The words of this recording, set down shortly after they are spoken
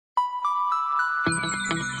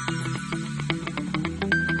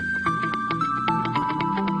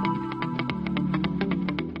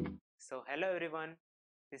Hello everyone,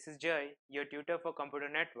 this is Jay, your tutor for Computer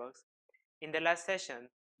Networks. In the last session,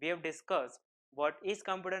 we have discussed what is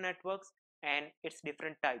computer networks and its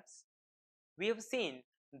different types. We have seen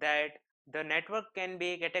that the network can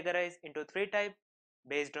be categorized into three types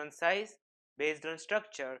based on size, based on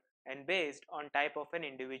structure, and based on type of an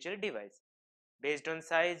individual device. Based on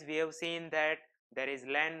size, we have seen that there is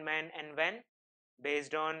LAN, MAN, and WAN.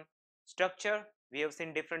 Based on structure, we have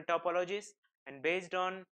seen different topologies, and based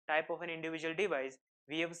on type of an individual device,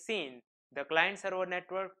 we have seen the client server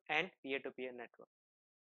network and peer-to-peer network.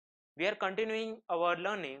 We are continuing our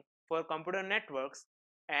learning for computer networks,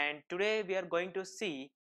 and today we are going to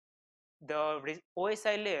see the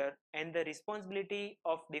OSI layer and the responsibility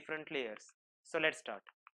of different layers. So let's start.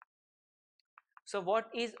 So what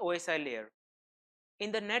is OSI layer?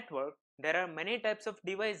 In the network, there are many types of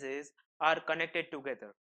devices are connected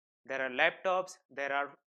together. There are laptops, there are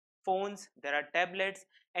phones, there are tablets,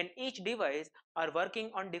 and each device are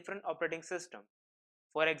working on different operating system.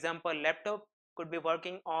 For example, laptop could be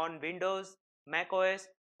working on Windows, Mac OS,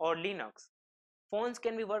 or Linux. Phones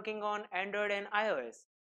can be working on Android and iOS,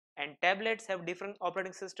 and tablets have different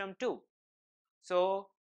operating system too. So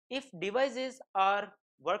if devices are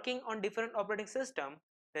working on different operating system,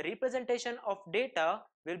 the representation of data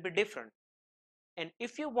will be different. And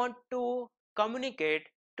if you want to communicate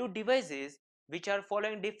two devices which are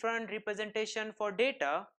following different representation for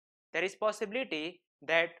data, there is possibility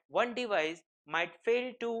that one device might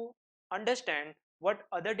fail to understand what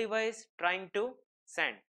other device trying to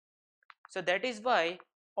send. So that is why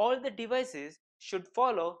all the devices should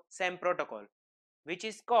follow same protocol, which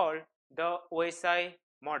is called the OSI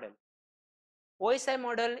model. OSI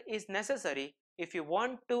model is necessary if you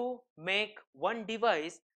want to make one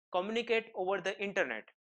device communicate over the internet,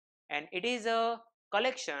 and it is a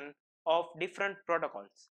collection of different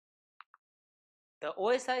protocols. The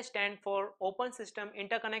OSI stands for Open System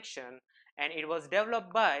Interconnection, and it was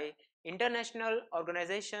developed by International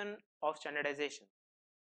Organization of Standardization.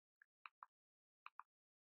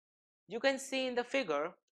 You can see in the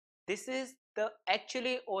figure, this is the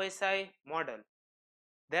actually OSI model.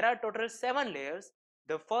 There are total 7 layers.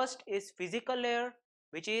 The first is physical layer,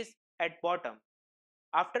 which is at bottom.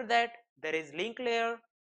 After that, there is link layer,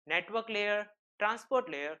 network layer, transport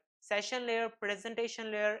layer, session layer,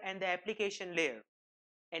 presentation layer, and the application layer.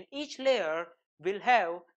 And each layer will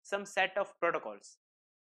have some set of protocols.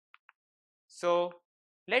 So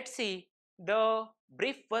let's see the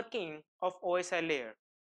brief working of OSI layer.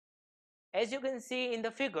 As you can see in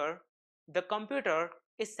the figure, the computer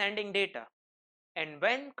is sending data. And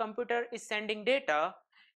when computer is sending data,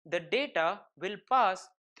 the data will pass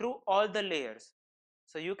through all the layers.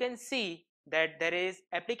 So you can see that there is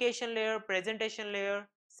application layer, presentation layer,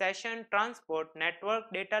 session, transport, network,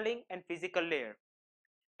 data link, and physical layer.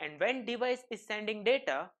 And when device is sending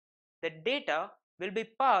data, the data will be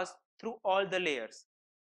passed through all the layers.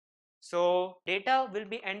 So data will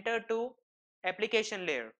be entered to application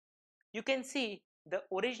layer. You can see the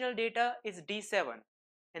original data is D7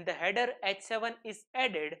 and the header H7 is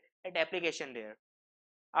added at application layer.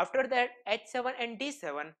 After that, H7 and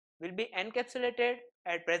D7 will be encapsulated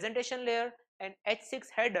at presentation layer and H6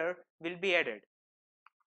 header will be added.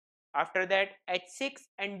 After that, H6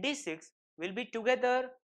 and D6 will be together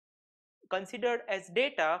considered as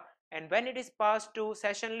data, and when it is passed to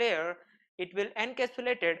session layer, it will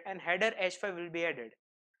encapsulated and header H5 will be added.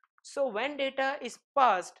 So when data is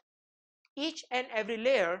passed, each and every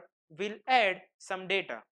layer will add some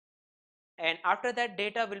data, and after that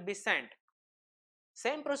data will be sent.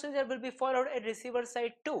 Same procedure will be followed at receiver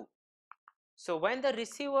side too. So when the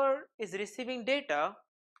receiver is receiving data,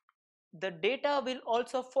 the data will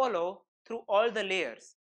also follow through all the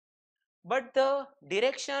layers, but the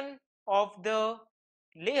direction of the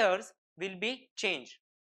layers will be changed.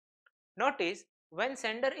 Notice when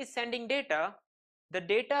sender is sending data, the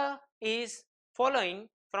data is following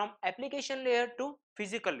from application layer to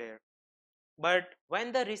physical layer. But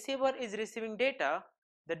when the receiver is receiving data,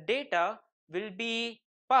 the data will be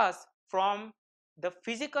passed from the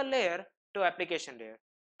physical layer to application layer.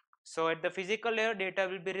 So at the physical layer, data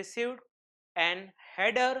will be received and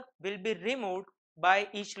header will be removed by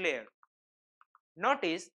each layer.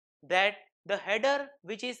 Notice that the header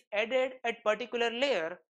which is added at particular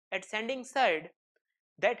layer at sending side,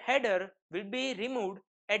 that header will be removed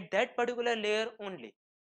at that particular layer only.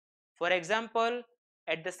 For example,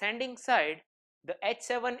 at the sending side, the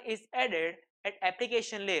H7 is added at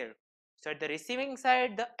application layer. So at the receiving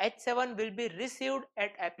side, the H7 will be received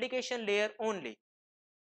at application layer only.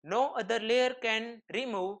 No other layer can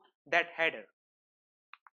remove that header.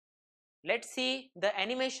 Let's see the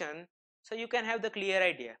animation so you can have the clear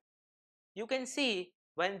idea. you can see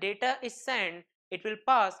when data is sent, it will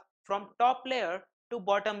pass from top layer to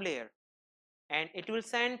bottom layer, and it will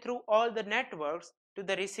send through all the networks to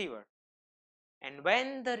the receiver. And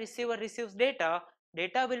when the receiver receives data,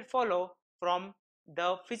 data will follow from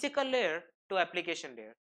the physical layer to application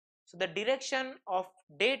layer. So the direction of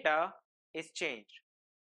data is changed,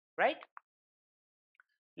 right?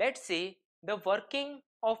 Let's see the working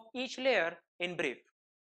of each layer in brief.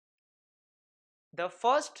 The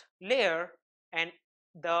first layer and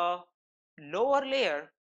the lower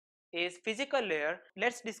layer is physical layer.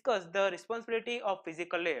 Let's discuss the responsibility of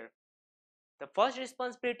physical layer. The first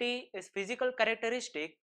responsibility is physical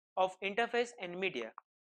characteristic of interface and media,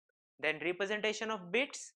 then representation of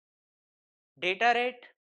bits, data rate,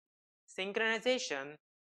 synchronization,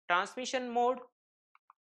 transmission mode,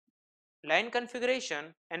 line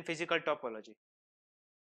configuration, and physical topology.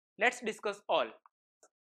 Let's discuss all.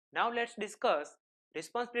 Now let's discuss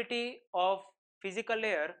responsibility of physical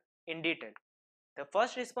layer in detail. The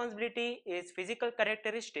first responsibility is physical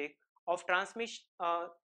characteristic of transmission.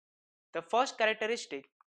 The first characteristic.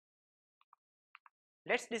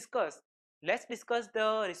 Let's discuss. Let's discuss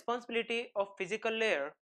the responsibility of physical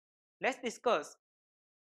layer. Let's discuss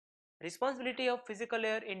responsibility of physical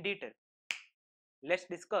layer in detail. Let's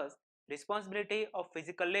discuss responsibility of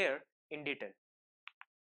physical layer in detail.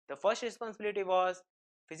 The first responsibility was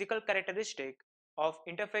physical characteristic of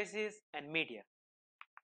interfaces and media.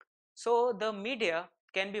 So the media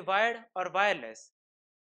can be wired or wireless.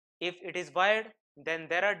 If it is wired, then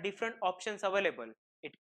there are different options available.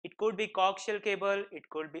 It could be coaxial cable, it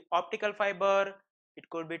could be optical fiber, it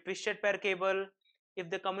could be twisted pair cable. If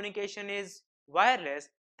the communication is wireless,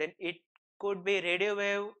 then it could be radio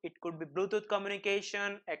wave, it could be Bluetooth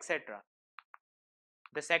communication, etc.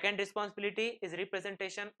 The second responsibility is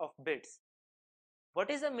representation of bits. What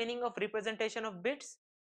is the meaning of representation of bits?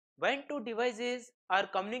 When two devices are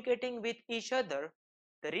communicating with each other,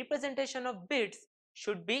 the representation of bits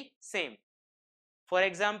should be same. For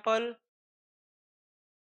example,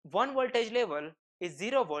 one voltage level is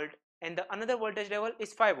 0 volt and the another voltage level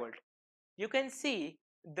is 5 volt. You can see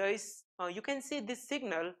this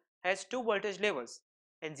signal has two voltage levels,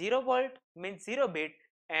 and 0 volt means 0 bit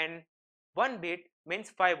and 1 bit means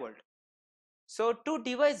 5 volt. So two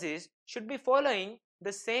devices should be following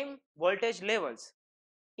the same voltage levels.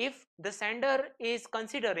 If the sender is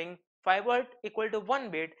considering 5 volt equal to 1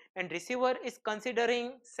 bit and receiver is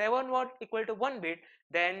considering 7 watt equal to 1 bit,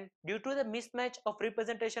 then due to the mismatch of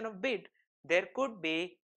representation of bit, there could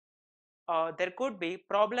be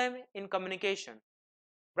problem in communication,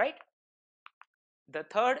 right? The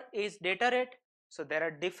third is data rate. So there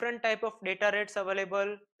are different type of data rates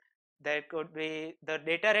available. There could be, the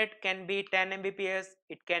data rate can be 10 Mbps,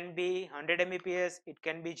 it can be 100 Mbps, it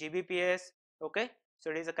can be Gbps. Okay, so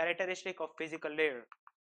it is a characteristic of physical layer.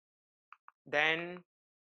 Then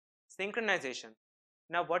synchronization.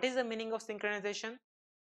 Now what is the meaning of synchronization?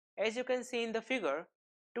 As you can see in the figure,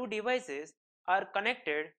 two devices are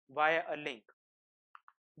connected via a link.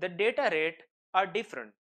 The data rate are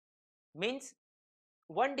different, means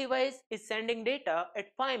one device is sending data at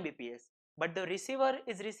 5 Mbps, but the receiver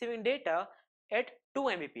is receiving data at 2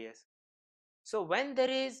 Mbps. So when there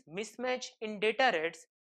is mismatch in data rates,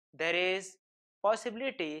 there is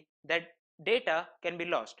possibility that data can be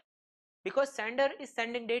lost, because sender is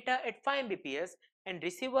sending data at 5 Mbps and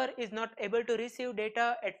receiver is not able to receive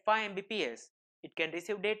data at 5 Mbps. It can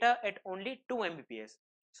receive data at only 2 Mbps.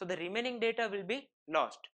 So the remaining data will be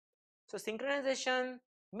lost. So synchronization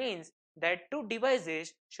means that two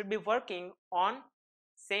devices should be working on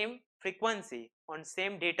same frequency, on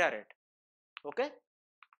same data rate. Okay.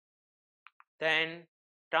 Then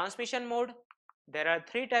transmission mode. There are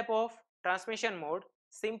three type of transmission mode: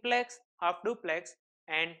 simplex, half duplex,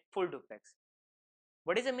 and full duplex.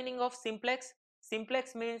 What is the meaning of simplex?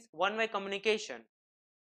 Simplex means one-way communication.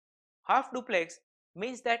 Half duplex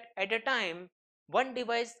means that at a time one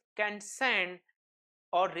device can send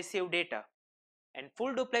or receive data, and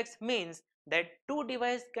full duplex means that two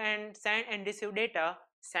devices can send and receive data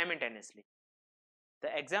simultaneously.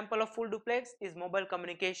 The example of full duplex is mobile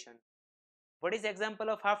communication. What is the example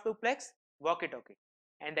of half duplex? Walkie-talkie.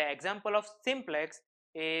 And the example of simplex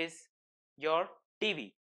is your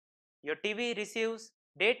TV. Your TV receives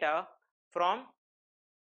data from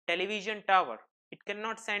television tower. It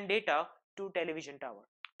cannot send data to television tower.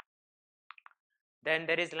 Then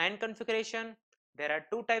there is line configuration. There are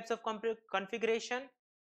two types of configuration: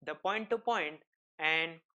 the point to point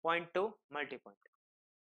and point to multipoint.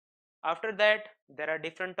 After that, there are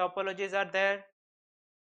different topologies are there.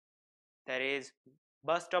 There is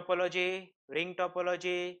bus topology, ring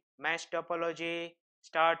topology, mesh topology,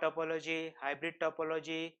 star topology, hybrid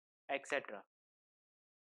topology, etc.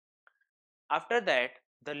 After that,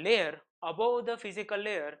 the layer above the physical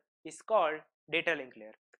layer is called data link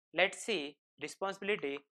layer. Let's see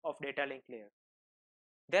responsibility of data link layer.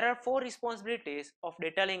 There are four responsibilities of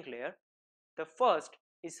data link layer. The first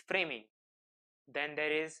is framing. Then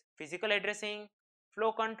there is physical addressing,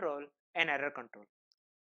 flow control, and error control.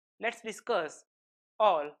 Let's discuss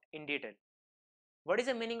all in detail. What is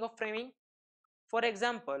the meaning of framing? For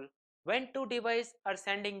example, when two devices are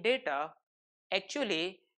sending data,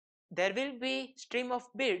 actually there will be stream of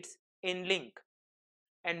bits in link,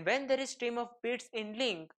 and when there is stream of bits in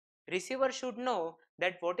link, receiver should know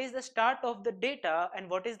that what is the start of the data and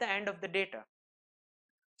what is the end of the data.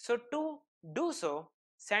 So to do so,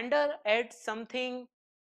 sender adds something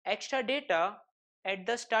extra data at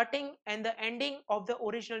the starting and the ending of the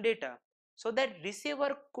original data, so that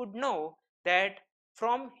receiver could know that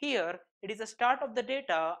from here it is the start of the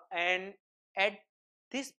data, and at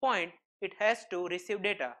this point it has to receive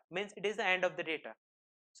data, means it is the end of the data.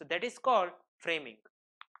 So that is called framing.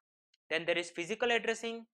 Then there is physical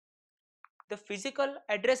addressing. The physical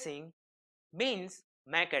addressing means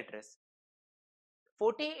MAC address.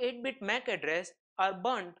 48-bit MAC address are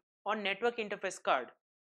burnt on network interface card.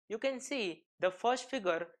 You can see the first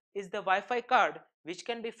figure is the Wi-Fi card which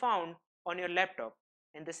can be found on your laptop,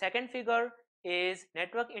 and the second figure is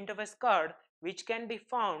network interface card which can be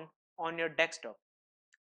found on your desktop.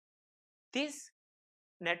 This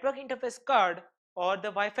network interface card or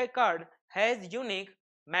the Wi-Fi card has unique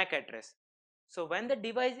MAC address. So when the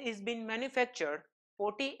device is being manufactured,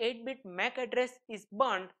 48-bit MAC address is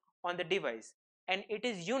burnt on the device, and it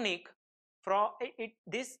is unique.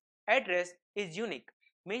 This address is unique,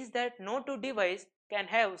 means that no two device can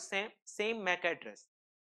have same MAC address.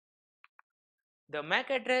 The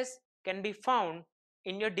MAC address can be found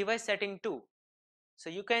in your device setting too. So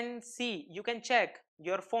you can check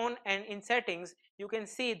your phone, and in settings you can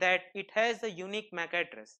see that it has a unique MAC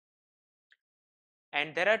address.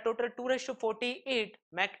 And there are total 2:48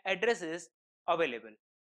 MAC addresses available.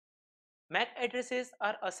 MAC addresses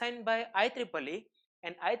are assigned by IEEE,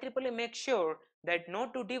 and IEEE makes sure that no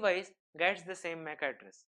two device gets the same MAC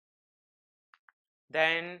address.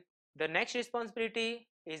 Then the next responsibility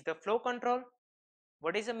is the flow control.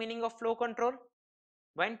 What is the meaning of flow control?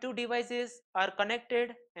 When two devices are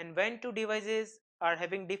connected and when two devices are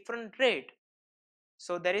having different rate,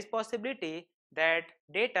 so there is possibility that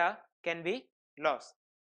data can be lost.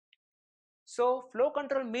 So flow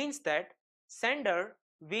control means that sender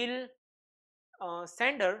will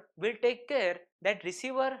take care that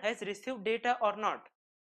receiver has received data or not.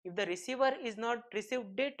 If the receiver is not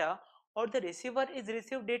received data, or the receiver is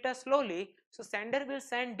received data slowly, so sender will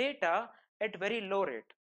send data at very low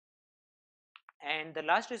rate. And the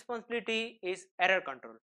last responsibility is error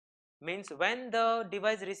control. Means when the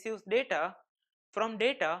device receives data, from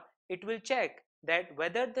data it will check that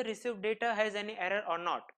whether the received data has any error or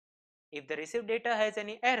not. If the received data has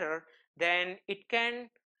any error, then it can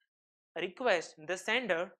request the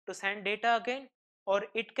sender to send data again, or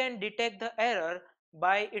it can detect the error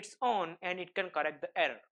by its own and it can correct the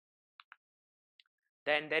error.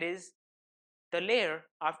 Then there is the layer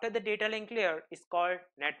after the data link layer is called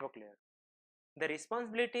network layer. The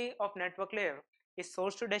responsibility of network layer is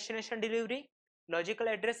source to destination delivery, logical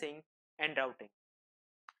addressing, and routing.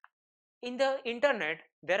 In the internet,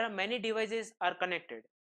 there are many devices are connected,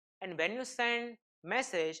 and when you send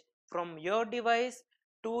message from your device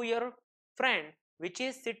to your friend which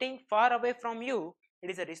is sitting far away from you, it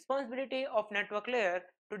is a responsibility of network layer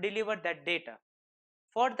to deliver that data.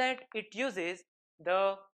 For that, it uses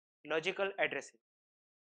the logical addressing.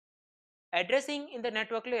 Addressing in the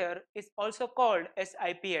network layer is also called as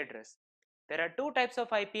IP address. There are two types of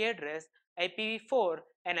IP address, IPv4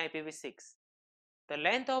 and IPv6. The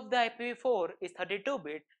length of the IPv4 is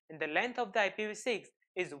 32-bit and the length of the IPv6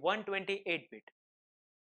 is 128-bit.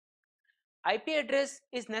 IP address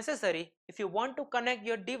is necessary if you want to connect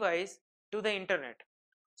your device to the internet.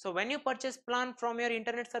 So when you purchase plan from your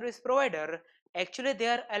internet service provider, actually they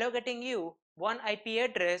are allocating you one IP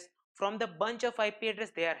address from the bunch of IP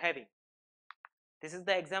address they are having. This is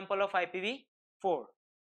the example of IPv4.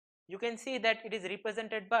 You can see that it is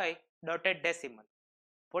represented by dotted decimal.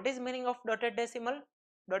 What is meaning of dotted decimal?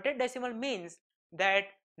 Dotted decimal means that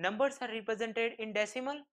numbers are represented in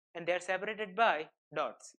decimal and they are separated by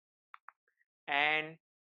dots. And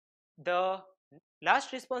the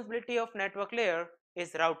last responsibility of network layer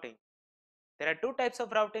is routing. There are two types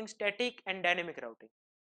of routing, static and dynamic routing.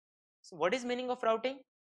 So what is meaning of routing?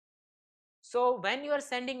 So when you are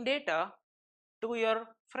sending data to your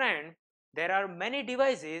friend, there are many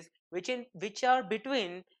devices which are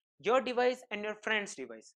between your device and your friend's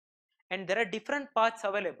device, and there are different paths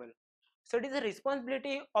available. So it is the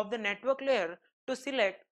responsibility of the network layer to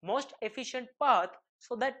select most efficient path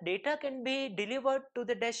so that data can be delivered to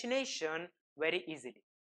the destination very easily.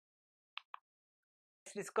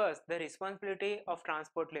 Let's discuss the responsibility of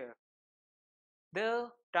transport layer. The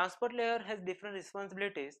transport layer has different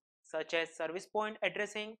responsibilities such as service point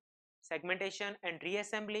addressing, segmentation and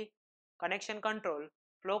reassembly, connection control,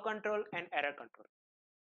 flow control and error control.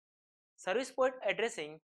 Service port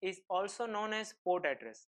addressing is also known as port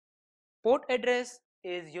address. Port address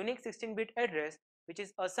is unique 16-bit address which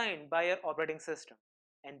is assigned by your operating system,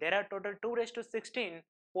 and there are total 2^16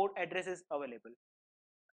 port addresses available.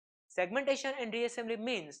 Segmentation and reassembly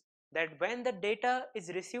means that when the data is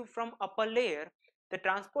received from upper layer, the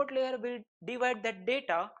transport layer will divide that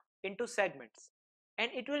data into segments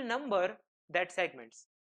and it will number that segments.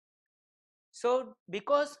 So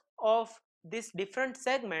because of these different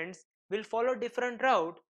segments will follow different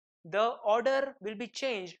route, the order will be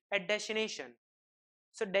changed at destination.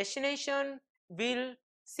 So destination will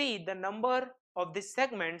see the number of these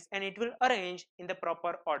segments and it will arrange in the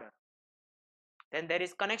proper order. Then there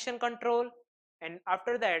is connection control, and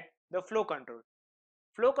after that the flow control.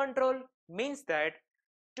 Flow control means that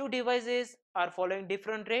two devices are following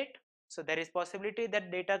different rate, so there is possibility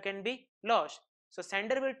that data can be lost. So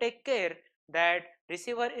sender will take care that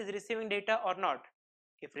receiver is receiving data or not.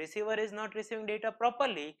 If receiver is not receiving data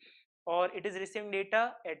properly or it is receiving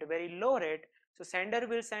data at a very low rate, so sender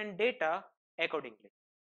will send data accordingly.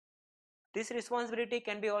 This responsibility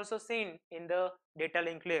can be also seen in the data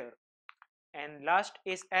link layer. And last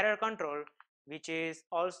is error control, which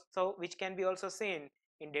can be also seen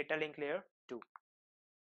in data link layer 2.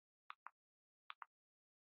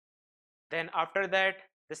 Then after that,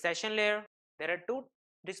 the session layer, there are two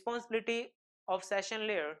responsibility of session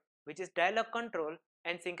layer, which is dialog control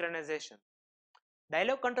and synchronization.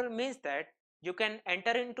 Dialog control means that you can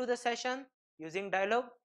enter into the session using dialog,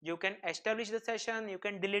 you can establish the session, you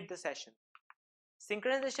can delete the session.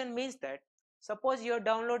 Synchronization means that suppose you are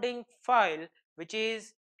downloading file which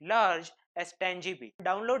is large as 10 GB.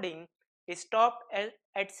 Downloading is stopped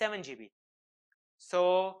at 7 GB.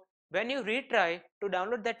 So when you retry to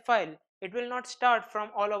download that file, it will not start from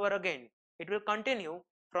all over again. It will continue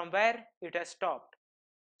from where it has stopped.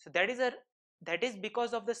 So that is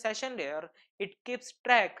because of the session layer. It keeps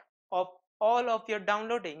track of all of your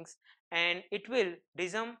downloadings and it will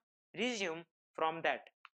resume from that.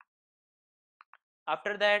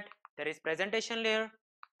 After that, there is presentation layer.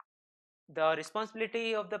 The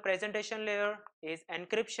responsibility of the presentation layer is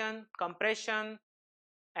encryption, compression,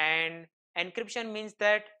 and encryption means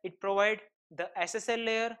that it provides the SSL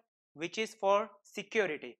layer which is for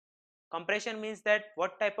security. Compression means that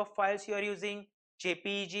what type of files you are using,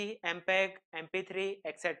 JPEG, MPEG, MP3,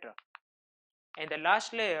 etc. And the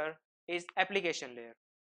last layer is application layer.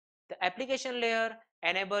 The application layer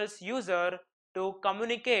enables user to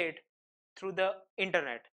communicate through the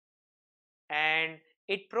internet and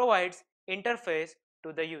it provides interface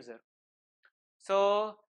to the user.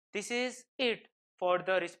 So this is it for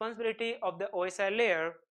the responsibility of the OSI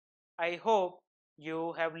layer. I hope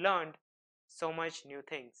you have learned so much new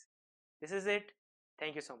things. This is it.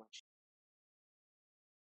 Thank you so much.